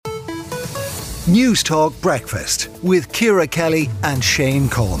News Talk Breakfast with Ciara Kelly and Shane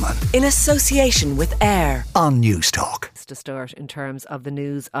Coleman. In association with AIR on News Talk. To start in terms of the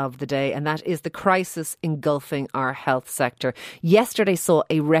news of the day, and that is the crisis engulfing our health sector. Yesterday saw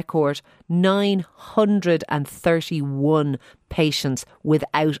a record 931 patients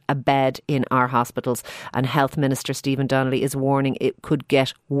without a bed in our hospitals, and Health Minister Stephen Donnelly is warning it could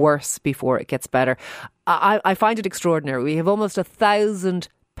get worse before it gets better. I find it extraordinary. We have almost 1,000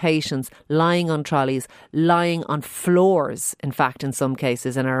 patients lying on trolleys, lying on floors, in fact, in some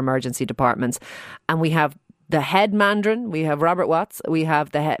cases in our emergency departments. And we have the head Mandarin, we have Robert Watts, we have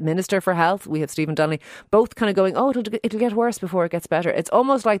the head Minister for Health, we have Stephen Donnelly, both kind of going, oh, it'll get worse before it gets better. It's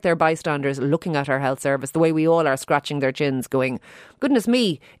almost like they're bystanders looking at our health service, the way we all are scratching their chins going, goodness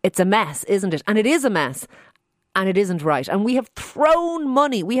me, it's a mess, isn't it? And it is a mess. And it isn't right. And we have thrown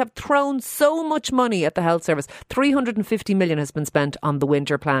money. We have thrown so much money at the health service. 350 million has been spent on the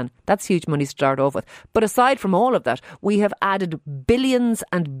winter plan. That's huge money to start off with. But aside from all of that, we have added billions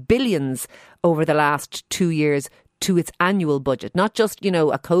and billions over the last 2 years to its annual budget. Not just, a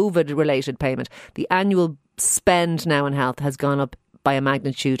COVID related payment. The annual spend now in health has gone up by a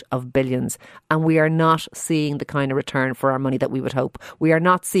magnitude of billions, and we are not seeing the kind of return for our money that we would hope. We are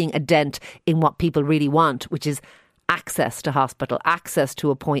not seeing a dent in what people really want, which is access to hospital, access to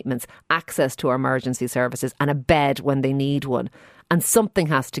appointments, access to our emergency services, and a bed when they need one. And something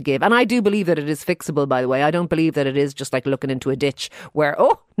has to give. And I do believe that it is fixable, by the way. I don't believe that it is just like looking into a ditch where,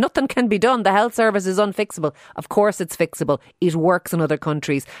 nothing can be done. The health service is unfixable. Of course it's fixable. It works in other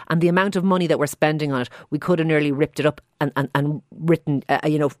countries. And the amount of money that we're spending on it, we could have nearly ripped it up and written,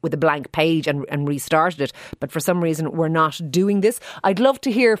 with a blank page and restarted it. But for some reason, we're not doing this. I'd love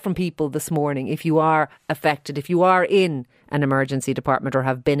to hear from people this morning if you are affected, if you are in an emergency department or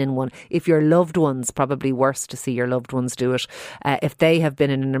have been in one, if your loved ones, probably worse to see your loved ones do it, if they have been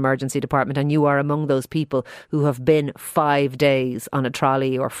in an emergency department and you are among those people who have been 5 days on a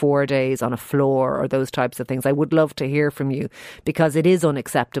trolley or 4 days on a floor or those types of things. I would love to hear from you, because it is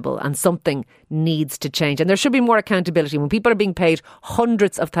unacceptable and something needs to change. And there should be more accountability when people are being paid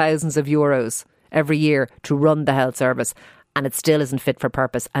hundreds of thousands of euros every year to run the health service, and it still isn't fit for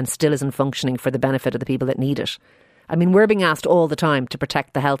purpose and still isn't functioning for the benefit of the people that need it. I mean, we're being asked all the time to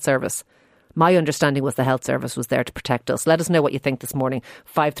protect the health service. My understanding was the health service was there to protect us. Let us know what you think this morning.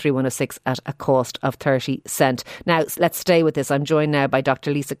 53106 at a cost of 30 cents. Now, let's stay with this. I'm joined now by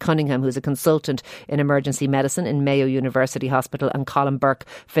Dr. Lisa Cunningham, who's a consultant in emergency medicine in Mayo University Hospital, and Colin Burke,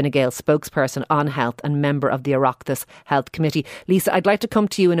 Fine Gael spokesperson on health and member of the Oireachtas Health Committee. Lisa, I'd like to come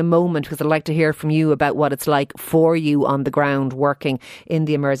to you in a moment because I'd like to hear from you about what it's like for you on the ground working in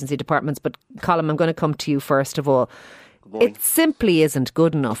the emergency departments. But Colin, I'm going to come to you first of all. It simply isn't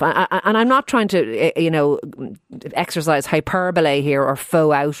good enough. And I'm not trying to, exercise hyperbole here or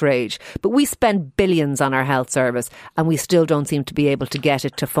faux outrage, but we spend billions on our health service and we still don't seem to be able to get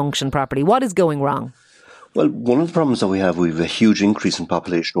it to function properly. What is going wrong? Well, one of the problems that we have a huge increase in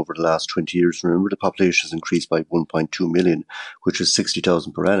population over the last 20 years. Remember, the population has increased by 1.2 million, which is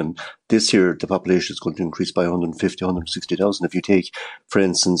 60,000 per annum. This year, the population is going to increase by 150, 160,000. If you take, for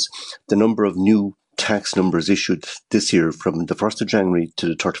instance, the number of new tax numbers issued this year from the 1st of January to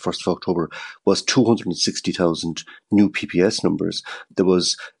the 31st of October was 260,000 new PPS numbers. There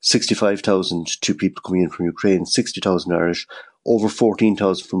was 65,000 to people coming in from Ukraine, 60,000 Irish, over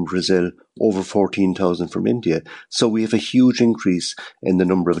 14,000 from Brazil, over 14,000 from India. So we have a huge increase in the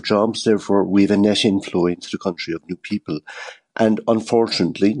number of jobs. Therefore, we have a net inflow into the country of new people. And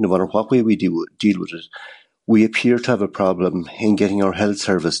unfortunately, no matter what way we deal with it, we appear to have a problem in getting our health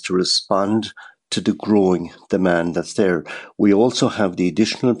service to respond to the growing demand that's there. We also have the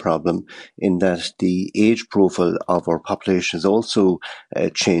additional problem in that the age profile of our population is also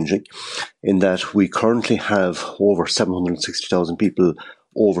changing, in that we currently have over 760,000 people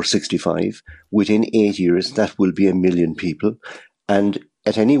over 65. Within 8 years, that will be 1 million people. And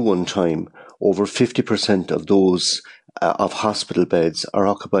at any one time, over 50% of those of hospital beds are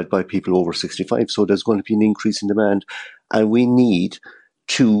occupied by people over 65. So there's going to be an increase in demand, and we need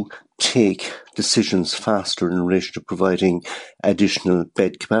to take decisions faster in relation to providing additional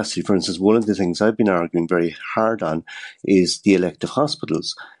bed capacity. For instance, one of the things I've been arguing very hard on is the elective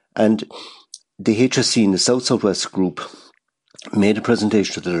hospitals. And the HSC in the South-Southwest group made a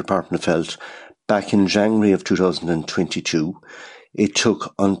presentation to the Department of Health back in January of 2022. It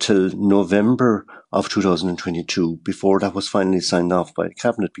took until November of 2022 before that was finally signed off by the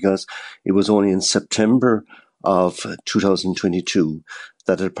Cabinet, because it was only in September of 2022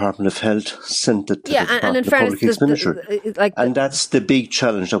 that the Department of Health sent it to the and Department in of fairness, Public Expenditure. And that's the big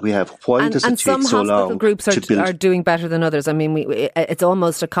challenge that we have. Why does it take so long? And some hospital groups to build? are doing better than others. I mean, it's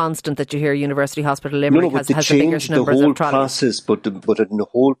almost a constant that you hear University Hospital Limerick has the biggest numbers of trolleys. But in the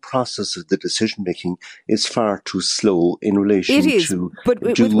whole process of the decision making is far too slow in relation to. But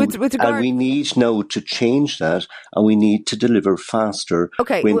with regard, and we need now to change that, and we need to deliver faster.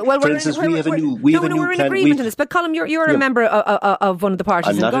 Okay, for instance, we have a new plan. We're in agreement on this. But Colm, you're a member of one of the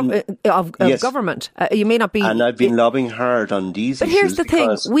parties of government. You may not be. And I've been lobbying hard on these but issues. But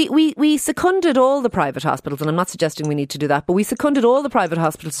here's the thing. We seconded all the private hospitals, and I'm not suggesting we need to do that, but we seconded all the private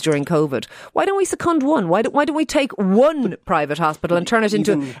hospitals during COVID. Why don't we second one? Why don't we take one private hospital and turn it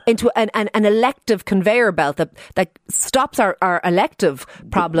into an elective conveyor belt that stops our elective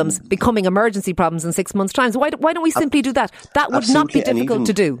problems becoming emergency problems in 6 months' time? So why don't we simply do that? That would not be difficult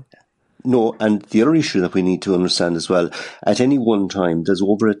to do. No, and the other issue that we need to understand as well, at any one time, there's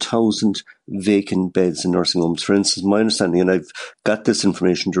over 1,000 vacant beds in nursing homes. For instance, my understanding, and I've got this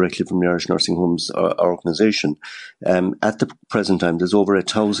information directly from the Irish Nursing Homes Organisation, at the present time, there's over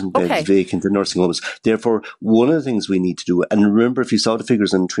 1,000 beds vacant in nursing homes. Therefore, one of the things we need to do, and remember, if you saw the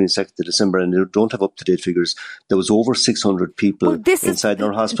figures on the 22nd of December, and they don't have up-to-date figures, there was over 600 people inside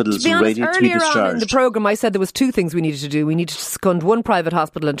our hospitals ready to be discharged. Earlier on in the programme, I said there was two things we needed to do. We needed to second one private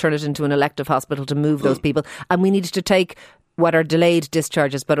hospital and turn it into an elective hospital to move those people, and we needed to take what are delayed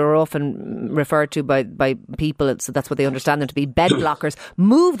discharges but are often referred to by people, so that's what they understand them to be, bed blockers,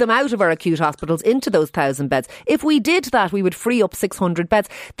 move them out of our acute hospitals into those 1,000 beds. If we did that, we would free up 600 beds.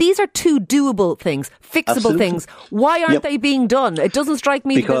 These are two doable things, fixable things. Why aren't they being done? It doesn't strike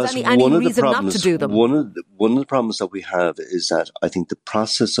me that there's any reason not to do them. One of the problems that we have is that I think the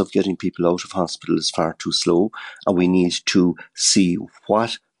process of getting people out of hospital is far too slow, and we need to see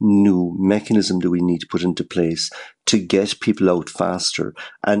what new mechanism do we need to put into place to get people out faster.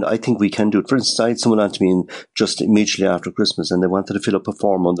 And I think we can do it. For instance, I had someone on to me just immediately after Christmas, and they wanted to fill up a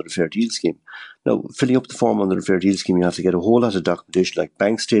form under the Fair Deal Scheme. Now, filling up the form under the Fair Deal Scheme, you have to get a whole lot of documentation, like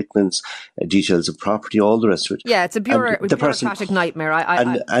bank statements, details of property, all the rest of it. Yeah, it's a bureaucratic nightmare.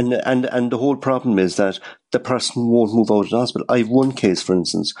 And the whole problem is that the person won't move out of the hospital. I have one case, for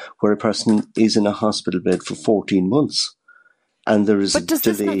instance, where a person is in a hospital bed for 14 months. And there is but does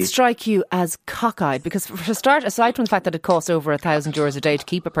this not strike you as cockeyed? Because for a start, aside from the fact that it costs over €1,000 a day to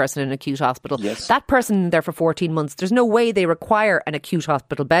keep a person in an acute hospital, that person there for 14 months, there's no way they require an acute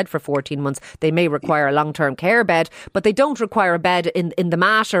hospital bed for 14 months. They may require a long-term care bed, but they don't require a bed in the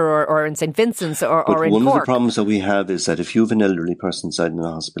Mater or in St Vincent's or in Cork. One of the problems that we have is that if you have an elderly person inside in a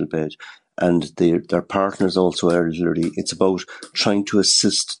hospital bed and their partner's also elderly, it's about trying to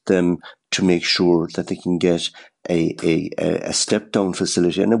assist them to make sure that they can get a step-down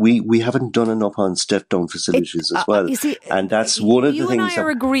facility. And we haven't done enough on step-down facilities as well. And that's one of the things. You and I are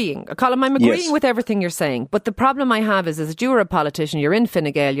agreeing. Colm, I'm agreeing with everything you're saying. But the problem I have is that you're a politician, you're in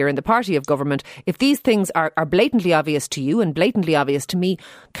Fine Gael, you're in the party of government. If these things are blatantly obvious to you and blatantly obvious to me,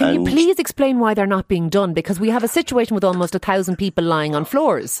 can you please explain why they're not being done? Because we have a situation with almost 1,000 people lying on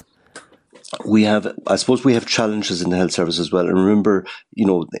floors. I suppose we have challenges in the health service as well. And remember,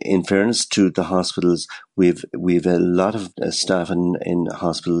 in fairness to the hospitals, we've a lot of staff in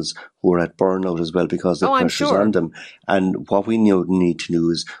hospitals who are at burnout as well because the pressure's on them. And what we need to do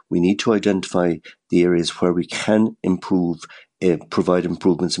is we need to identify the areas where we can improve, provide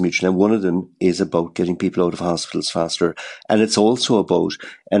improvements immediately. And one of them is about getting people out of hospitals faster. And it's also about,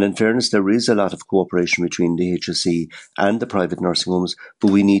 and in fairness, there is a lot of cooperation between the HSE and the private nursing homes, but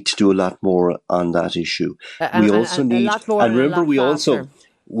we need to do a lot more on that issue. We also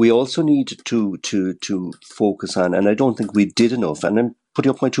need to focus on, and I don't think we did enough, and I'm putting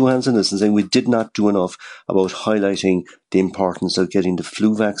up my two hands on this and saying we did not do enough about highlighting the importance of getting the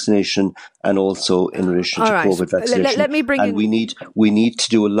flu vaccination and also in relation to COVID vaccination. Let me bring in. We need to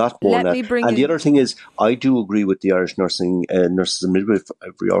do a lot more on that. And the other thing is, I do agree with the Irish Nurses and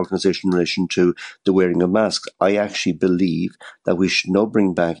Midwifery Organisation in relation to the wearing of masks. I actually believe that we should now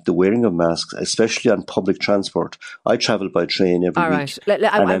bring back the wearing of masks, especially on public transport. I travel by train every week. And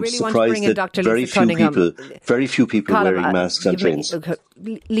I'm really surprised want to bring in Dr. Lisa Cunningham. Very few people wearing masks on trains.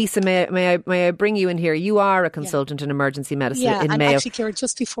 Lisa, may I bring you in here? You are a consultant in emergency medicine in Mayo. Actually, Ciara,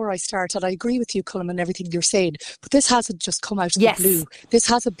 just before I start, and I agree with you, Colm, and everything you're saying, but this hasn't just come out of the blue. This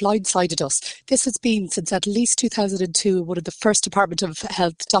hasn't blindsided us. This has been since at least 2002, one of the first Department of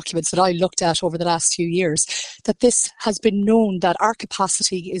Health documents that I looked at over the last few years, that this has been known that our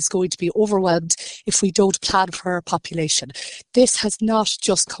capacity is going to be overwhelmed if we don't plan for our population. This has not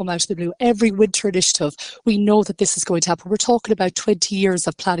just come out of the blue. Every winter initiative, we know that this is going to happen. We're talking about 20 years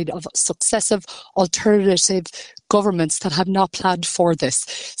of planning, of successive alternative governments that have not planned for this.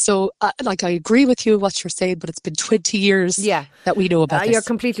 So, I agree with you what you're saying, but it's been 20 years that we know about this. You're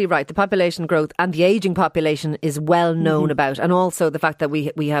completely right. The population growth and the ageing population is well known about, and also the fact that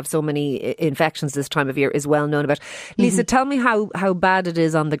we have so many infections this time of year is well known about. Lisa, tell me how bad it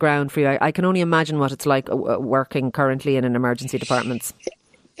is on the ground for you. I can only imagine what it's like working currently in an emergency department.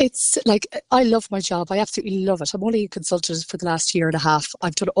 It's like, I love my job. I absolutely love it. I'm only a consultant for the last year and a half.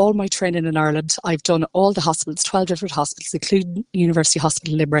 I've done all my training in Ireland. I've done all the hospitals, 12 different hospitals, including University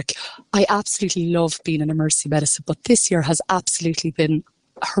Hospital Limerick. I absolutely love being in emergency medicine, but this year has absolutely been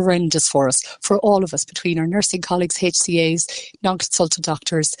horrendous for us, for all of us, between our nursing colleagues, HCAs, non-consultant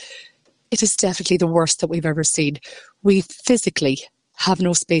doctors. It is definitely the worst that we've ever seen. We physically have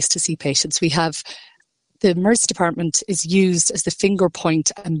no space to see patients. The emergency department is used as the finger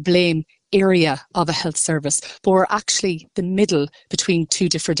point and blame area of a health service, but we're actually the middle between two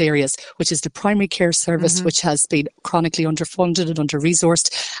different areas, which is the primary care service, which has been chronically underfunded and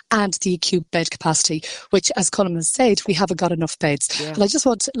under-resourced, and the acute bed capacity, which, as Colm has said, we haven't got enough beds. Yeah. And I just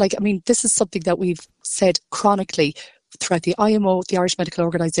want this is something that we've said chronically throughout the IMO, the Irish Medical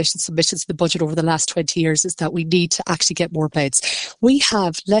Organisation submissions to the budget over the last 20 years, is that we need to actually get more beds. We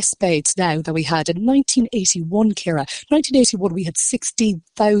have less beds now than we had in 1981, Ciara. 1981, we had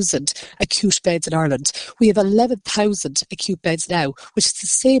 16,000 acute beds in Ireland. We have 11,000 acute beds now, which is the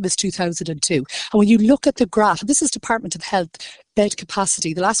same as 2002. And when you look at the graph, this is Department of Health bed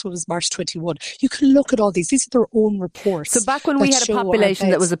capacity. The last one was March 21. You can look at all these. These are their own reports. So back when we had a population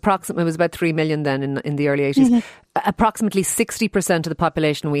that was approximately, it was about 3 million then in the early 80s, approximately 60% of the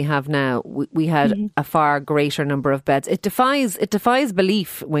population we have now, we had a far greater number of beds. It defies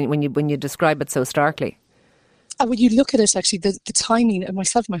belief when you describe it so starkly. And when you look at it, actually, the timing, and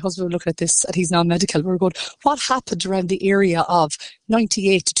myself and my husband were looking at this, and he's non-medical, we were going, what happened around the area of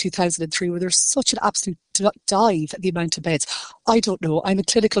 98 to 2003, where there's such an absolute dive at the amount of beds? I don't know. I'm a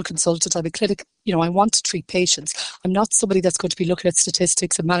clinical consultant. I want to treat patients. I'm not somebody that's going to be looking at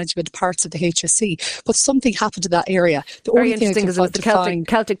statistics and management parts of the HSE, but something happened in that area. Very interesting, because it was the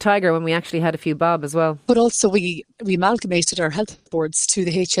Celtic Tiger when we actually had a few bob as well. But also we amalgamated our health boards to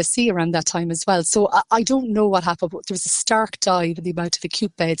the HSE around that time as well. So I don't know what happened, but there was a stark dive in the amount of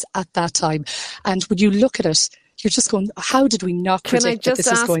acute beds at that time. And when you look at it, you're just going, how did we not predict that this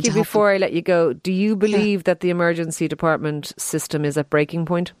was going to happen? Can I just ask you before I let you go, do you believe that the emergency department system is at breaking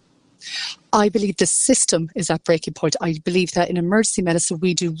point? I believe the system is at breaking point. I believe that in emergency medicine,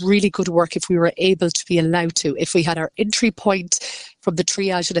 we do really good work if we were able to be allowed to. If we had our entry point from the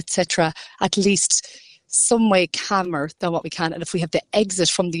triage and etc., at least some way calmer than what we can. And if we have the exit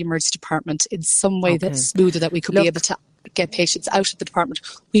from the emergency department in some way that's smoother, that we could be able to get patients out of the department,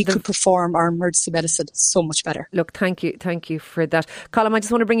 we could perform our emergency medicine so much better. Look, thank you for that. Colm, I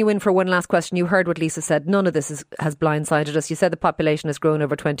just want to bring you in for one last question. You heard what Lisa said. None of this has blindsided us. You said the population has grown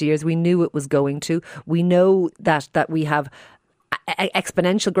over 20 years. We knew it was going to. We know that we have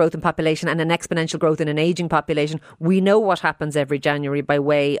exponential growth in population and an exponential growth in an ageing population. We know what happens every January by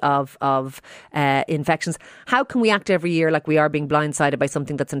way of infections. How can we act every year like we are being blindsided by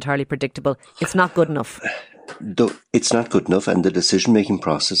something that's entirely predictable? It's not good enough. It's not good enough, and the decision-making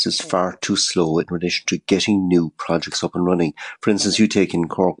process is far too slow in relation to getting new projects up and running. For instance, you take in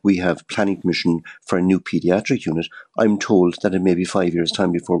Cork, we have planning permission for a new paediatric unit. I'm told that it may be 5 years'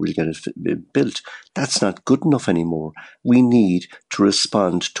 time before we'll get it built. That's not good enough anymore. We need to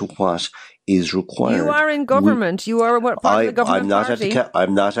respond to what is required. You are in government. You are part of the government party.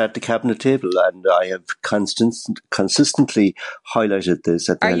 I'm not at the cabinet table, and I have consistently highlighted this.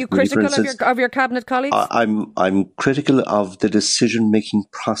 Are you critical of your cabinet colleagues? I'm critical of the decision-making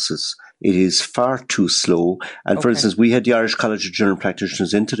process. It is far too slow. And for instance, we had the Irish College of General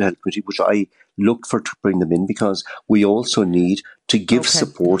Practitioners into the Health Committee, which I looked for to bring them in, because we also need to give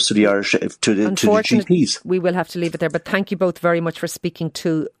support to the Irish, to the GPs. We will have to leave it there, but thank you both very much for speaking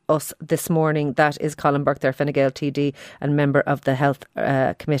to us this morning. That is Colm Burke there, Fine Gael TD and member of the Health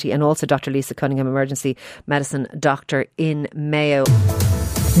Committee, and also Dr. Lisa Cunningham, emergency medicine doctor in Mayo.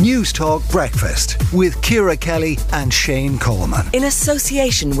 News Talk Breakfast with Ciara Kelly and Shane Coleman. In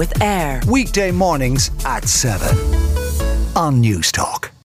association with AIR. Weekday mornings at 7 on News Talk.